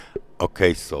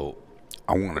Okay, so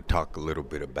I want to talk a little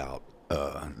bit about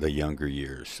the younger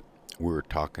years. We were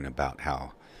talking about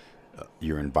how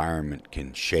your environment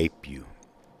can shape you,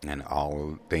 and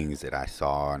all the things that I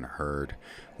saw and heard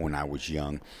when I was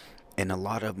young. And a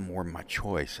lot of them were my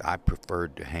choice. I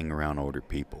preferred to hang around older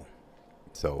people.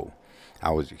 So I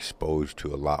was exposed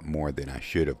to a lot more than I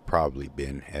should have probably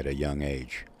been at a young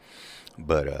age.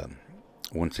 But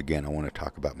once again, I want to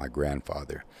talk about my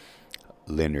grandfather,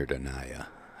 Leonard Anaya,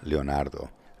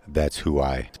 Leonardo. That's who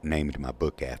I named my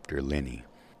book after, Lenny.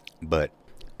 But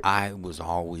I was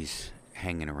always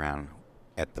hanging around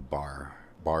at the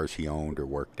bars he owned or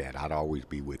worked at. I'd always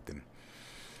be with him,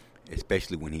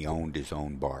 especially when he owned his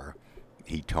own bar.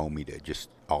 He told me to just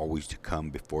always to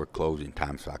come before closing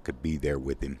time so I could be there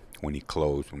with him when he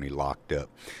closed, when he locked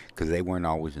up, because they weren't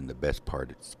always in the best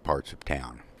parts of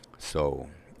town. So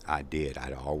I did.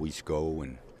 I'd always go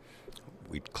and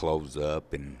we'd close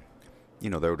up, and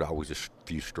there would always a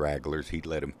few stragglers. He'd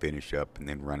let them finish up and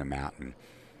then run them out, and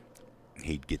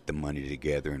he'd get the money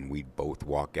together, and we'd both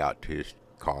walk out to his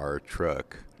car or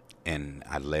truck, and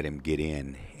I'd let him get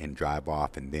in and drive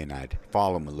off, and then I'd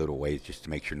follow him a little ways just to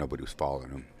make sure nobody was following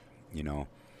him, you know.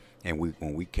 And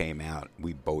when we came out,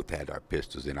 we both had our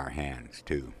pistols in our hands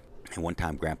too. And one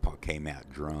time, Grandpa came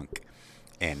out drunk,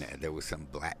 and there was some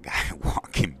black guy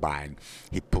walking by, and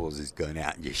he pulls his gun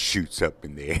out and just shoots up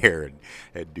in the air, and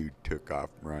that dude took off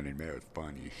running. Man, it was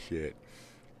funny as shit.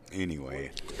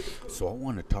 Anyway, so I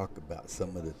want to talk about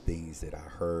some of the things that I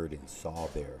heard and saw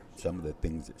there, some of the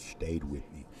things that stayed with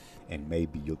me, and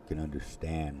maybe you can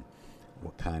understand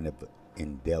what kind of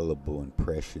indelible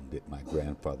impression that my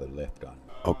grandfather left on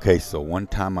me. Okay, so one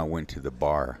time I went to the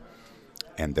bar,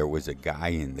 and there was a guy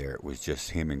in there. It was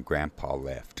just him and Grandpa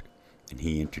left, and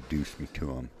he introduced me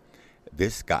to him.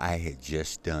 This guy had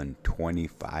just done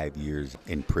 25 years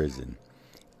in prison,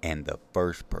 and the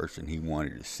first person he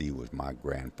wanted to see was my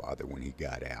grandfather when he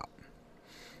got out.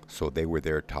 So they were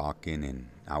there talking, and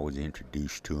I was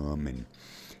introduced to him,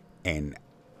 and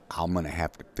I'm gonna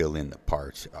have to fill in the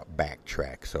parts,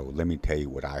 backtrack. So let me tell you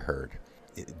what I heard.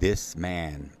 This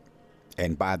man,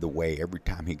 and by the way, every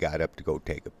time he got up to go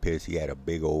take a piss, he had a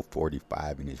big old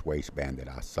 45 in his waistband that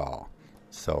I saw.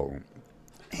 So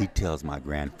he tells my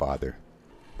grandfather,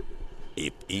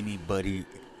 if anybody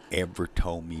ever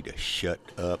told me to shut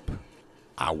up,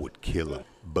 I would kill him.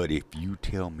 But if you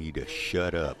tell me to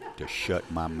shut up, to shut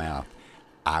my mouth,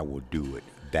 I will do it.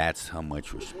 That's how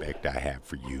much respect I have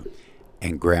for you.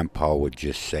 And Grandpa would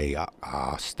just say,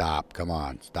 stop, come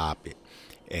on, stop it.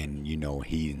 And,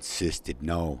 he insisted,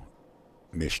 no,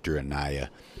 Mr. Anaya,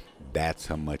 that's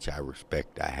how much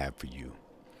respect I have for you.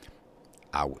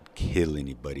 I would kill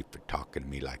anybody for talking to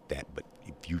me like that, but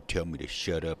if you tell me to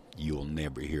shut up, you'll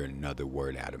never hear another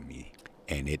word out of me.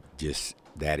 And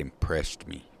that impressed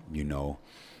me,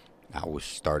 I was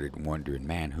started wondering,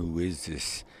 man, who is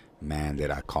this man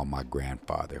that I call my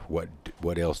grandfather?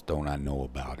 What else don't I know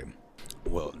about him?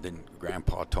 Well, then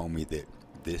Grandpa told me that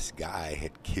this guy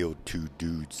had killed two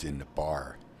dudes in the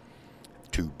bar,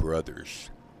 two brothers.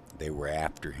 They were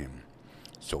after him.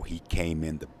 So he came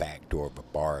in the back door of a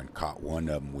bar and caught one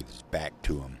of them with his back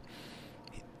to him.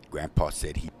 Grandpa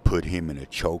said he put him in a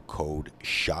chokehold,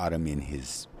 shot him in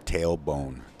his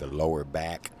tailbone, the lower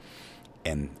back.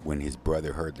 And when his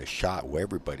brother heard the shot, well,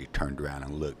 everybody turned around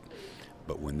and looked.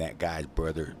 But when that guy's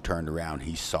brother turned around,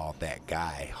 he saw that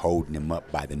guy holding him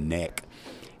up by the neck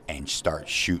and start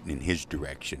shooting in his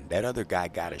direction. That other guy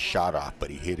got a shot off, but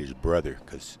he hit his brother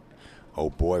because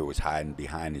old boy was hiding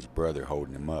behind his brother,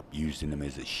 holding him up, using him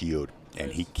as a shield.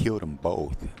 And he killed them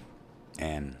both.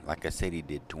 And like I said, he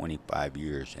did 25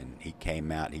 years, and he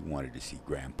came out, he wanted to see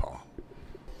Grandpa.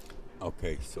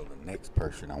 Okay, so the next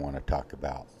person I want to talk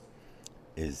about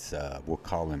is, we'll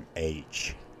call him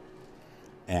H.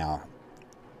 Now,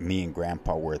 me and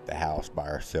Grandpa were at the house by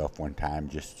ourselves one time,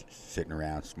 just sitting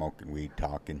around smoking weed,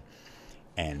 talking,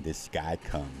 and this guy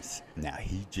comes. Now,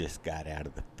 he just got out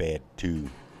of the Fed, too.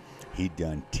 He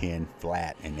done 10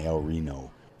 flat in El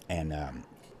Reno. And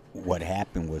what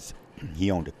happened was he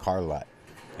owned a car lot,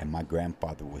 and my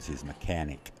grandfather was his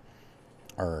mechanic.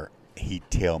 Or he'd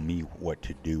tell me what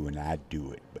to do, and I'd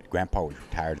do it. But Grandpa was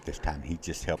retired at this time. He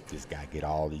just helped this guy get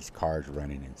all these cars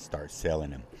running and start selling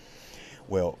them.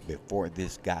 Well, before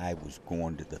this guy was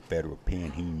going to the federal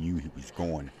pen, he knew he was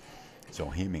going. So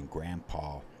him and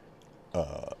Grandpa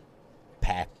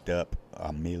packed up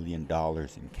 $1 million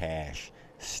in cash,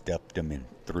 stuffed them in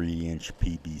 3-inch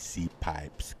PVC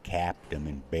pipes, capped them,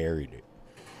 and buried it.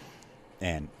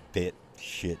 And that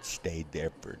shit stayed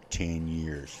there for 10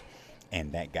 years.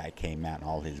 And that guy came out, and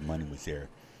all his money was there.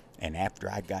 And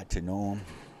after I got to know him,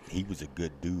 he was a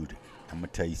good dude. I'm gonna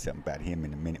tell you something about him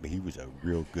in a minute, but he was a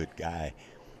real good guy.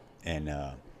 And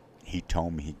he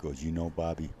told me, he goes, you know,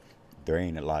 Bobby, there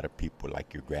ain't a lot of people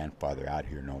like your grandfather out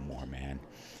here no more, man.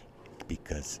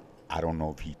 Because I don't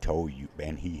know if he told you,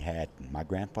 and he had. My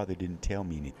grandfather didn't tell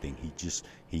me anything.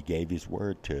 He gave his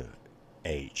word to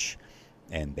H,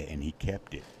 and he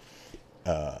kept it.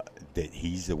 That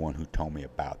he's the one who told me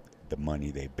about the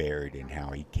money they buried and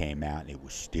how he came out and it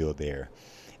was still there.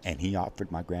 And he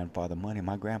offered my grandfather money.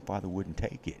 My grandfather wouldn't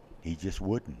take it. He just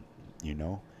wouldn't, you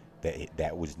know.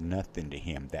 That was nothing to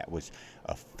him. That was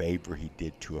a favor he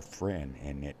did to a friend,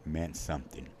 and it meant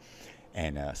something.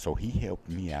 And so he helped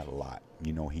me out a lot.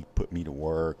 You know, he put me to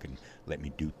work and let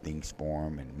me do things for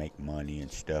him and make money and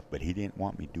stuff. But he didn't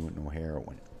want me doing no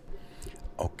heroin.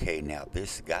 Okay, now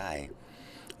this guy,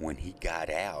 when he got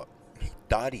out, he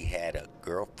thought he had a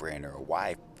girlfriend or a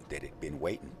wife that had been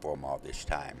waiting for him all this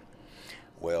time.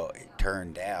 Well, it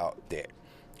turned out that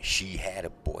she had a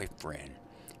boyfriend,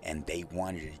 and they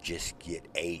wanted to just get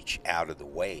H out of the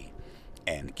way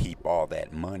and keep all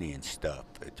that money and stuff,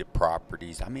 the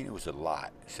properties. I mean, it was a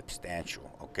lot,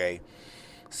 substantial, okay?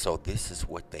 So this is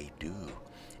what they do.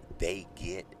 They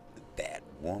get that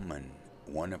woman,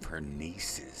 one of her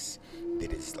nieces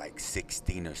that is like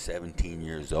 16 or 17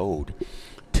 years old,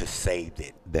 to say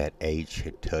that H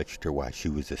had touched her while she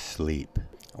was asleep.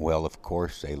 Well, of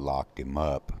course, they locked him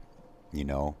up, you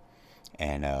know,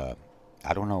 and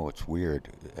I don't know, it's weird.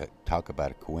 Talk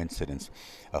about a coincidence.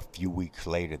 A few weeks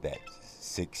later, that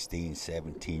 16,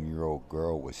 17-year-old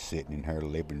girl was sitting in her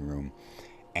living room,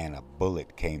 and a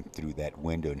bullet came through that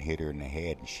window and hit her in the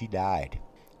head, and she died.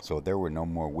 So there were no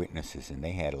more witnesses, and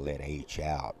they had to let H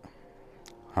out.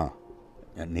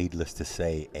 And needless to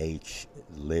say, H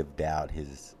lived out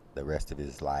the rest of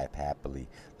his life happily.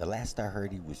 The last I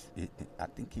heard, I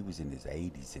think he was in his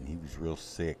 80s, and he was real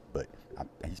sick, but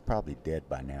he's probably dead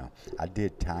by now. I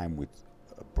did time with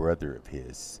a brother of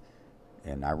his,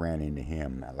 and I ran into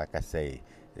him. Like I say,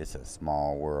 it's a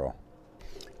small world.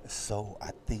 So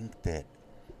I think that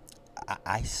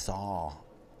I saw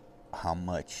how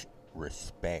much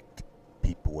respect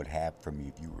people would have from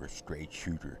you if you were a straight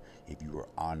shooter, if you were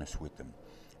honest with them,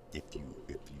 if you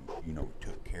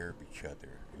took care of each other.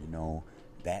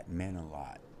 That meant a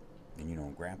lot.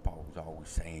 And Grandpa was always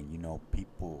saying,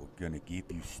 people are gonna give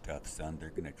you stuff, son. They're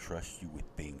gonna trust you with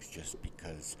things just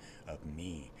because of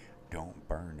me. Don't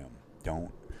burn them.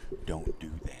 Don't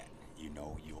do that.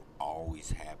 You'll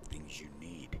always have things you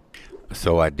need.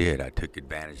 So I did. I took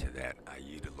advantage of that. I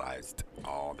utilized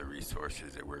all the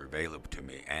resources that were available to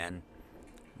me. And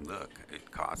look, it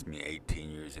cost me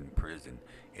 18 years in prison.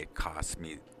 It cost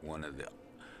me one of the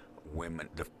women,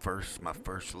 my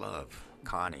first love,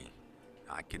 Connie.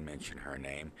 I can mention her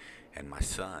name. And my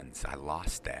sons. I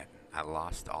lost that. I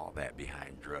lost all that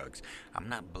behind drugs. I'm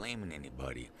not blaming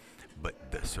anybody,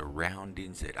 but the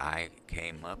surroundings that I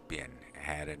came up in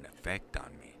had an effect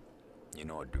on me.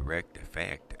 A direct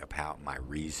effect of how my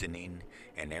reasoning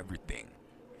and everything.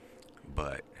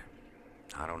 But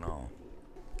I don't know.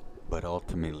 But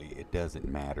ultimately, it doesn't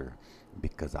matter,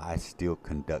 because I still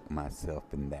conduct myself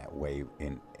in that way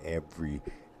in every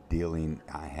dealing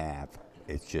I have.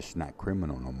 It's just not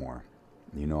criminal no more.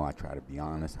 I try to be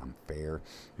honest. I'm fair.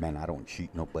 Man, I don't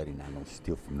cheat nobody, and I don't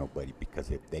steal from nobody,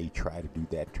 because if they try to do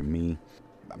that to me,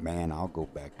 man, I'll go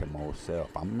back to my old self.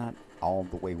 I'm not all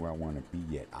the way where I want to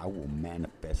be yet. I will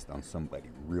manifest on somebody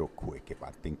real quick if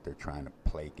I think they're trying to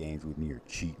play games with me or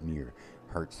cheat me or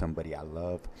hurt somebody I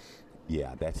love.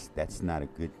 Yeah, that's not a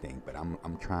good thing, but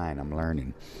I'm trying, I'm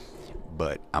learning.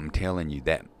 But I'm telling you,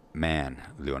 that man,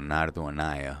 Leonardo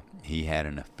Anaya, he had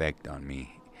an effect on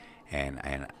me,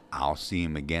 and I'll see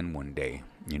him again one day,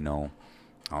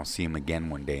 I'll see him again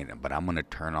one day, but I'm going to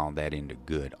turn all that into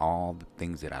good. All the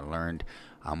things that I learned,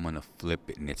 I'm going to flip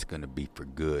it, and it's going to be for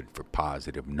good, for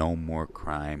positive. No more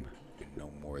crime, and no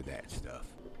more of that stuff.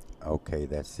 Okay,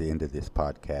 that's the end of this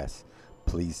podcast.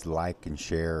 Please like and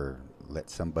share, or let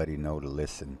somebody know to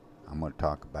listen. I'm going to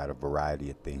talk about a variety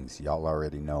of things. Y'all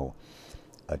already know.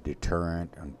 A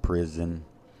deterrent, a prison,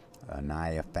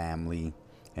 Anaya family,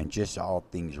 and just all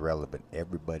things relevant.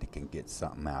 Everybody can get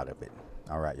something out of it.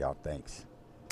 All right, y'all, thanks.